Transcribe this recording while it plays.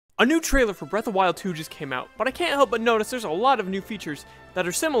A new trailer for Breath of the Wild 2 just came out, but I can't help but notice there's a lot of new features that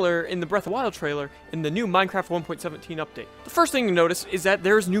are similar in the Breath of the Wild trailer in the new Minecraft 1.17 update. The first thing to notice is that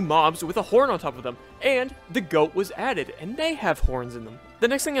there's new mobs with a horn on top of them, and the goat was added, and they have horns in them. The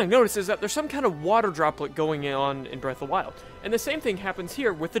next thing I noticed is that there's some kind of water droplet going on in Breath of the Wild, and the same thing happens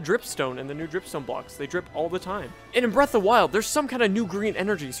here with the dripstone and the new dripstone blocks. They drip all the time. And in Breath of the Wild, there's some kind of new green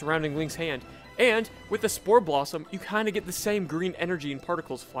energy surrounding Link's hand, and with the Spore Blossom, you kind of get the same green energy and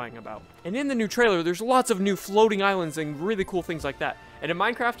particles flying about. And in the new trailer, there's lots of new floating islands and really cool things like that. And in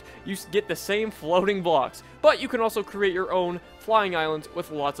Minecraft, you get the same floating blocks, but you can also create your own flying islands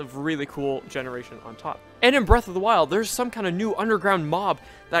with lots of really cool generation on top. And in Breath of the Wild, there's some kind of new underground mob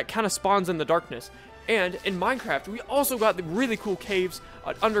that kind of spawns in the darkness. And in Minecraft, we also got the really cool caves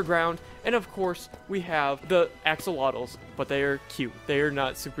underground, and of course, we have the axolotls, but they are cute. They are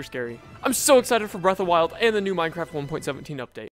not super scary. I'm so excited for Breath of the Wild and the new Minecraft 1.17 update.